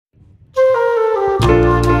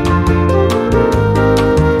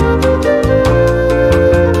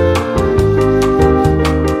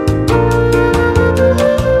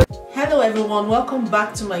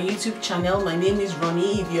YouTube channel. My name is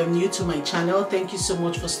Ronnie. If you're new to my channel, thank you so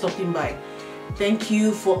much for stopping by. Thank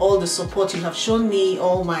you for all the support you have shown me,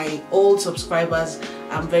 all my old subscribers.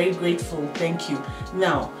 I'm very grateful. Thank you.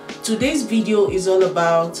 Now, today's video is all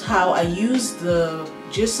about how I use the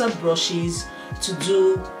Jessup brushes to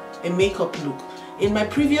do a makeup look. In my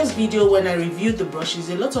previous video when I reviewed the brushes,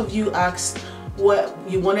 a lot of you asked what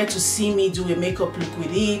you wanted to see me do a makeup look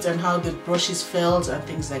with it and how the brushes felt and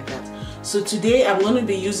things like that. So today I'm going to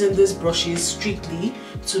be using these brushes strictly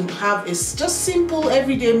to have a just simple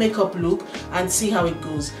everyday makeup look and see how it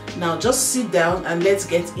goes. Now just sit down and let's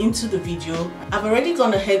get into the video. I've already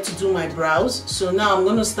gone ahead to do my brows, so now I'm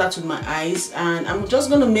going to start with my eyes, and I'm just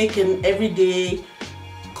going to make an everyday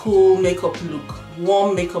cool makeup look,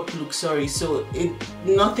 warm makeup look, sorry. So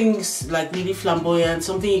nothing's like really flamboyant,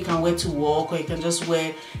 something you can wear to work or you can just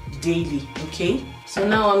wear daily. Okay, so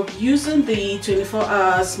now I'm using the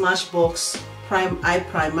 24-hour Smashbox eye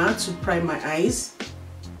primer to prime my eyes.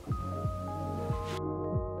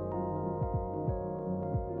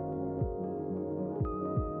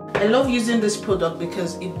 I love using this product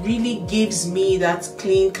because it really gives me that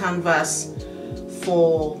clean canvas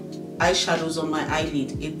for eyeshadows on my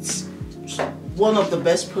eyelid. It's one of the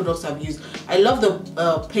best products I've used. I love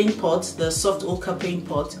the paint pot, the soft ochre paint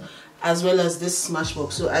pot, as well as this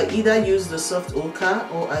Smashbox. So I either use the soft ochre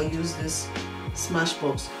or I use this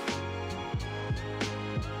Smashbox.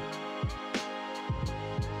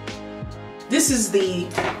 This is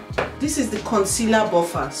the concealer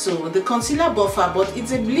buffer. So the concealer buffer, but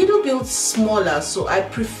it's a little bit smaller, so I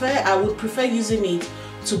would prefer using it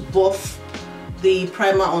to buff the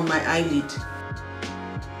primer on my eyelid.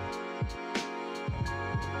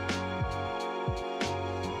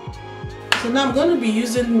 So now I'm going to be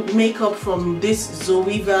using makeup from this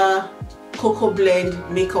Zoeva Cocoa Blend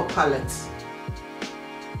makeup palette.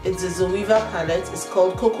 It's a Zoeva palette. It's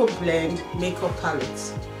called Cocoa Blend makeup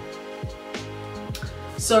palette.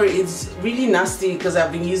 Sorry, it's really nasty because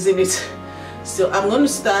I've been using it. So I'm going to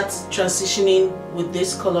start transitioning with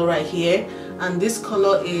this color right here, and this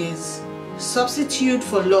color is Substitute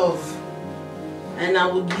for Love, and I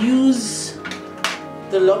would use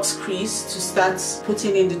the Luxe Crease to start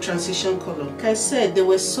putting in the transition color. Like I said, they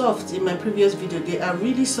were soft in my previous video. They are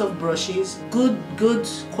really soft brushes, good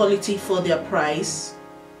quality for their price,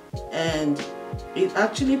 and it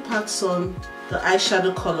actually packs on the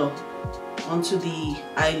eyeshadow color onto the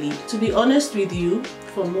eyelid. To be honest with you,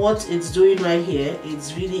 from what it's doing right here,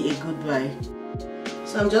 it's really a good buy.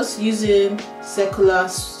 So I'm just using circular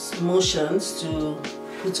motions to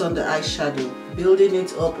put on the eyeshadow, building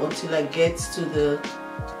it up until I get to the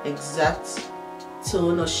exact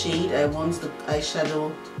tone or shade I want the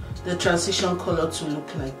eyeshadow, the transition color to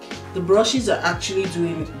look like. The brushes are actually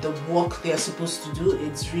doing the work they are supposed to do.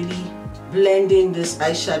 It's really blending this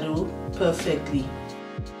eyeshadow perfectly.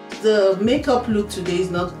 The makeup look today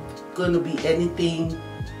is not going to be anything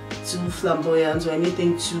too flamboyant or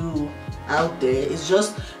anything too out there. It's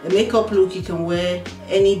just a makeup look you can wear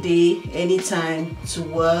any day, anytime, to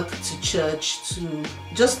work, to church, to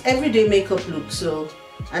just everyday makeup look. So,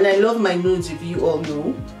 and I love my nudes, if you all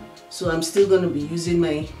know, so I'm still going to be using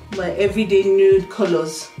my everyday nude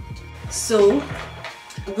colors. So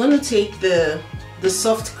I'm going to take the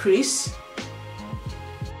soft crease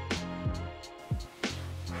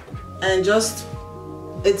and just,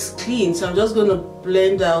 it's clean, so I'm just going to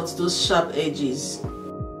blend out those sharp edges.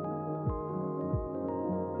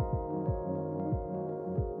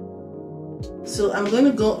 So I'm going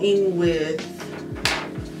to go in with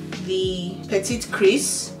the petite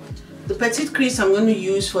crease. The petite crease I'm going to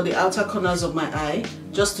use for the outer corners of my eye,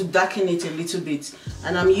 just to darken it a little bit.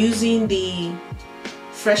 And I'm using the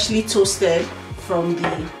Freshly Toasted from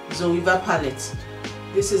the Zoeva palette.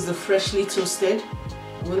 This is the Freshly Toasted.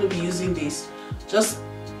 I'm going to be using this just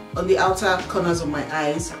on the outer corners of my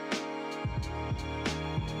eyes.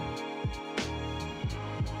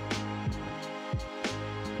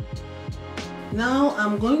 Now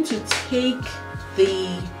I'm going to take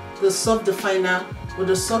the soft definer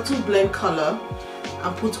with a subtle blend color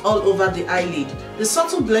and put all over the eyelid. The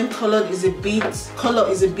subtle blend color is a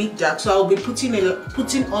bit dark, so I'll be putting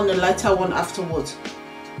on a lighter one afterwards.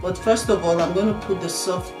 But first of all, I'm going to put the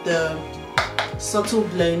subtle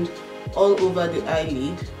blend all over the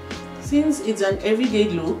eyelid. Since it's an everyday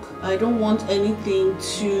look, I don't want anything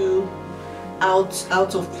too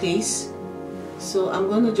out of place, so I'm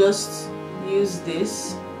going to just use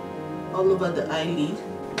this all over the eyelid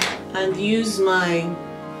and use my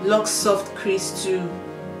Luxe Soft Crease to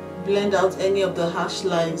blend out any of the harsh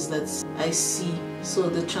lines that I see so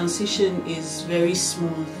the transition is very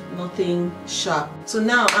smooth, nothing sharp. So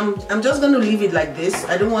now I'm just going to leave it like this.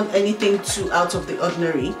 I don't want anything too out of the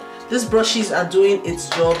ordinary. These brushes are doing its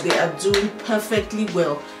job. They are doing perfectly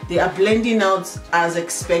well. They are blending out as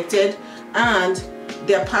expected, and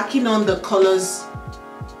they are packing on the colors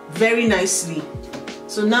very nicely.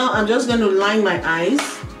 So now I'm just going to line my eyes,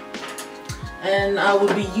 and I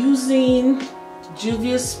will be using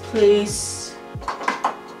Juvia's Place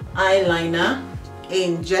eyeliner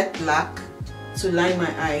in jet black to line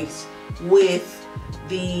my eyes with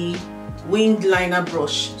the winged liner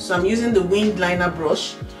brush. So I'm using the winged liner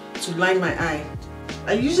brush to line my eye.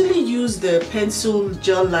 I usually use the pencil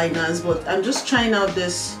gel liners, but I'm just trying out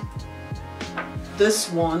this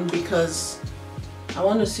one because I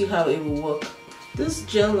want to see how it will work. This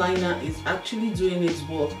gel liner is actually doing its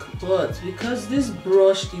work, but because this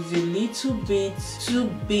brush is a little bit too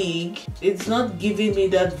big, it's not giving me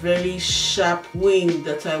that very sharp wing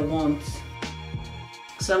that I want.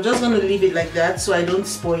 So I'm just going to leave it like that so I don't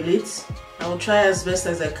spoil it. I will try as best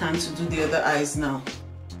as I can to do the other eyes now.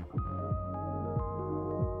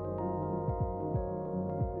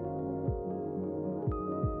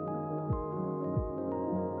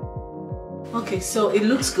 Okay, so it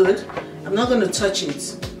looks good. I'm not going to touch it.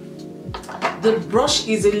 The brush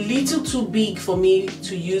is a little too big for me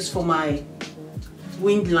to use for my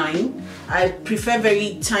wing line. I prefer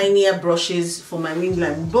very tinier brushes for my wing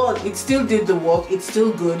line, but it still did the work. It's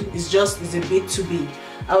still good. It's a bit too big.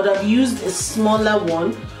 I would have used a smaller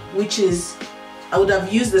one, I would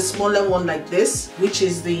have used a smaller one like this, which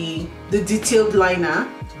is the detailed liner,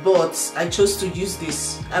 but I chose to use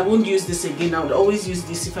this. I won't use this again. I would always use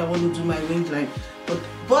this if I want to do my wing line,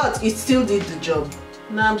 but it still did the job.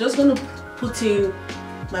 Now I'm just going to put in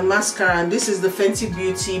my mascara, and this is the Fenty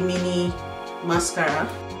Beauty mini mascara.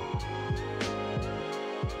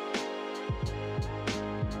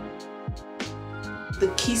 The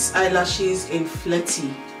Kiss eyelashes in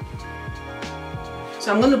Flirty.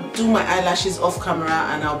 So I'm going to do my eyelashes off camera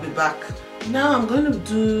and I'll be back. Now I'm going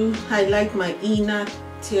to highlight my inner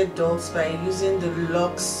tear ducts by using the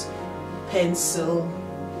Luxe pencil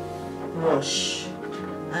brush,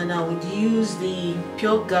 and I would use the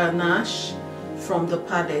Pure Ganache from the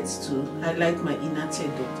palette to highlight my inner tear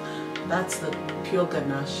duct. That's the Pure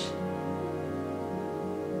Ganache.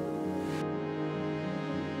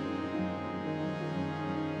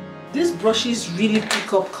 These brushes really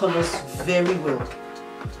pick up colors very well.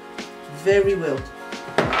 Very well.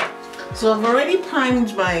 So I've already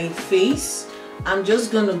primed my face. I'm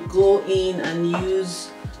just going to go in and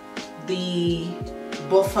use the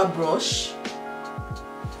buffer brush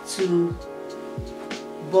to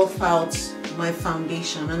buff out my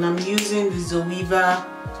foundation, and I'm using the Zoeva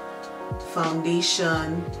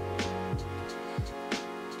foundation.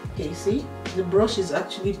 Okay, see, the brush is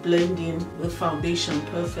actually blending the foundation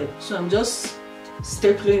perfect. So I'm just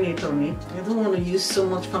stapling it on it. I don't want to use so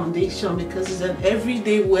much foundation because it's an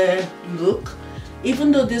everyday wear look.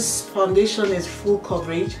 Even though this foundation is full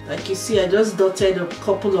coverage, like you see, I just dotted a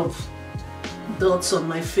couple of dots on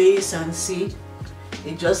my face, and see,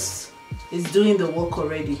 it just is doing the work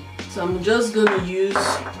already. So I'm just going to use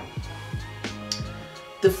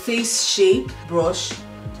the Face Shape brush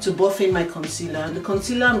to buff in my concealer. And the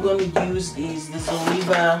concealer I'm going to use is the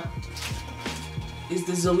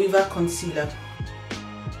Zoeva concealer.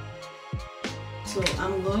 So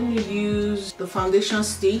I'm going to use the foundation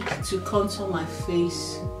stick to contour my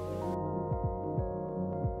face.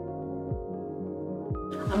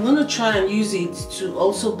 I'm going to try and use it to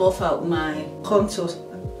also buff out my contours,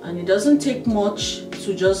 and it doesn't take much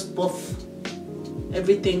to just buff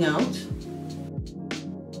everything out.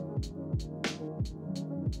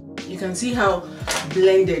 You can see how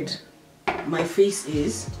blended my face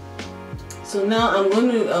is. So now I'm going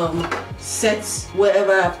to set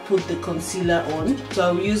wherever I put the concealer on. So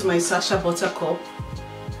I'll use my Sacha Buttercup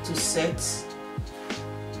to set.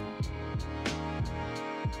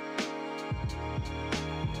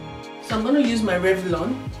 So I'm going to use my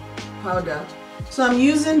Revlon powder. So I'm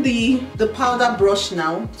using the powder brush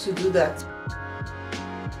now to do that.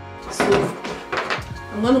 So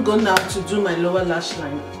I'm going to go now to do my lower lash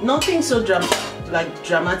line. Nothing so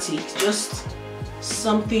dramatic, just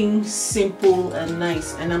something simple and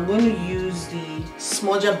nice. And I'm going to use the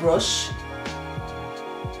smudger brush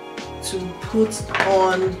to put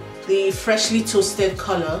on the freshly toasted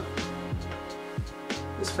color.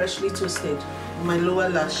 It's freshly toasted on my lower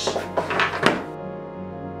lash.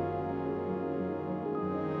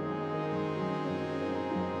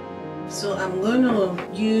 So I'm going to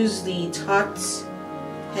use the Tarte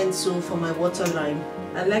pencil for my waterline.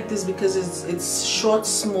 I like this because it's short,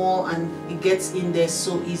 small, and it gets in there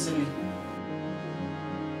so easily.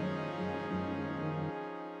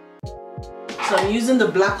 So I'm using the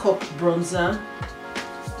Black Cup bronzer.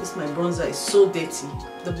 My bronzer is so dirty.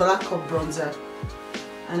 The Black Cup bronzer,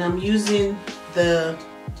 and I'm using the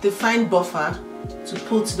Define Buffer to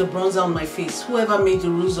put the bronzer on my face. Whoever made the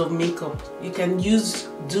rules of makeup, you can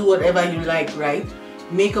do whatever you like, right?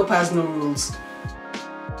 Makeup has no rules.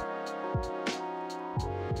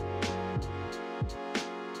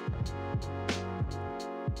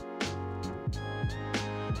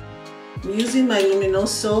 I'm using my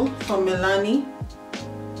Luminoso from Milani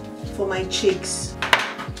for my cheeks.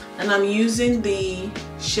 And I'm using the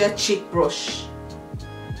Sheer Cheek brush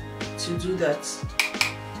to do that.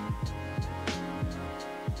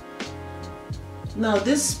 Now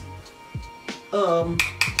this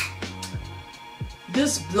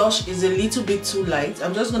blush is a little bit too light.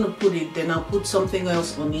 I'm just going to put it, then I'll put something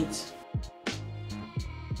else on it.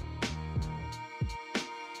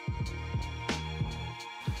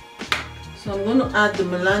 So I'm going to add the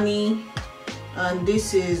Milani, and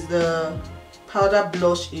this is the powder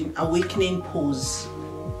blush in Awakening Pose.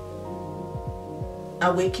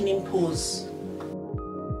 Awakening Pose.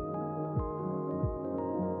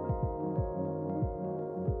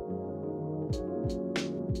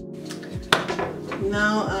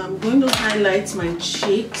 Now I'm going to highlight my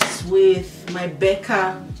cheeks with my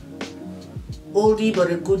Becca oldie but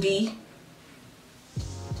a goodie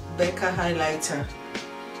Becca highlighter,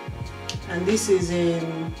 and this is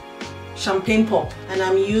in Champagne Pop, and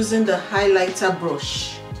I'm using the highlighter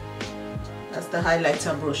brush. That's the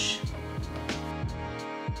highlighter brush.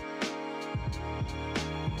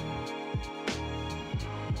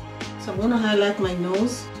 So I'm going to highlight my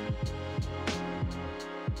nose,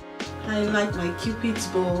 highlight my Cupid's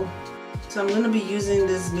bow. So I'm going to be using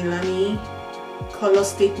this Milani Color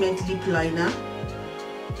Statement Lip Liner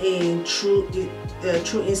in True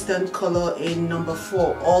Instant Color in number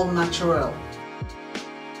 4, All Natural.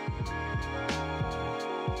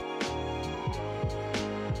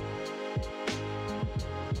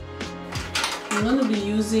 I'm going to be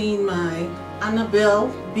using my Annabelle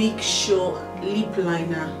Big Show Lip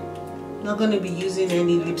Liner. I'm not going to be using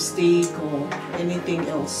any lipstick or anything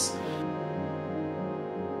else.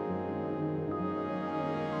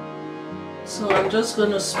 So I'm just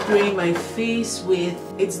going to spray my face with,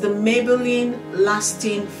 it's the Maybelline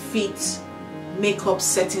Lasting Fit Makeup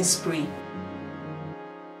Setting Spray.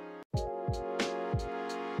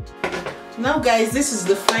 Now guys, this is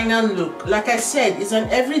the final look. Like I said, it's an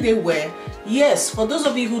everyday wear. Yes, for those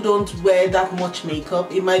of you who don't wear that much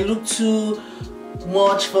makeup, it might look too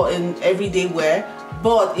much for an everyday wear,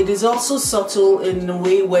 but it is also subtle in a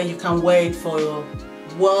way where you can wear it for your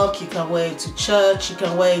work, you can wear it to church, you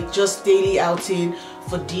can wear it just daily outing,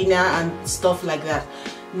 for dinner and stuff like that.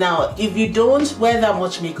 Now, if you don't wear that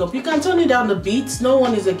much makeup, you can turn it down a bit. No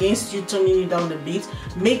one is against you turning it down a bit.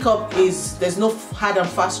 Makeup is, there's no hard and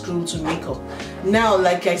fast rule to makeup. Now,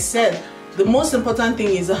 like I said, the most important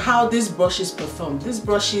thing is how these brushes perform. These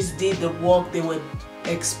brushes did the work they were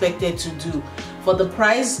expected to do. For the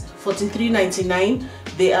price, $43.99,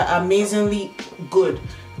 they are amazingly good.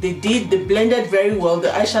 They blended very well. The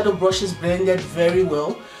eyeshadow brushes blended very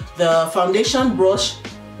well. The foundation brush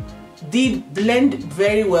did blend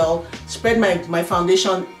very well, spread my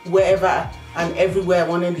foundation wherever and everywhere I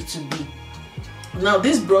wanted it to be. Now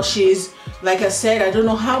these brushes, like I said, I don't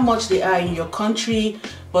know how much they are in your country,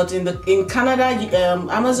 but in Canada,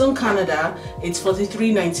 Amazon Canada, it's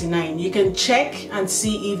 $43.99. You can check and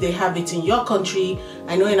see if they have it in your country.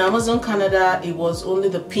 I know in Amazon Canada it was only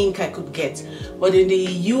the pink I could get, but in the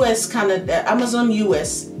US Canada, Amazon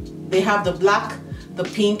US, they have the black, the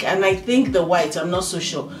pink, and I think the white. I'm not so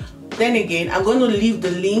sure. Then again, I'm going to leave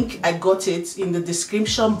the link, I got it in the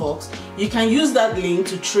description box. You can use that link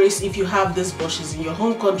to trace if you have these brushes in your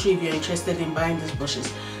home country, if you're interested in buying these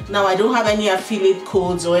brushes. Now, I don't have any affiliate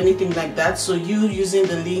codes or anything like that, so you using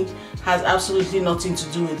the link has absolutely nothing to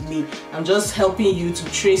do with me. I'm just helping you to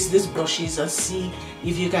trace these brushes and see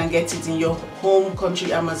if you can get it in your home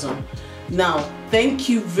country, Amazon. Now, thank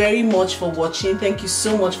you very much for watching. Thank you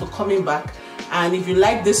so much for coming back. And if you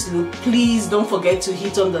like this look, please don't forget to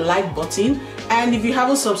hit on the like button. And if you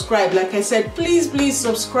haven't subscribed, like I said, please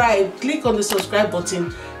subscribe. Click on the subscribe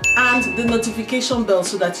button and the notification bell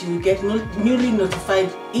so that you will get newly notified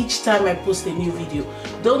each time I post a new video.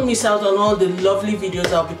 Don't miss out on all the lovely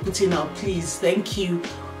videos I'll be putting out, please. Thank you.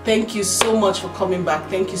 Thank you so much for coming back.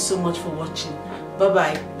 Thank you so much for watching. Bye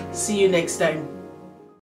bye. See you next time.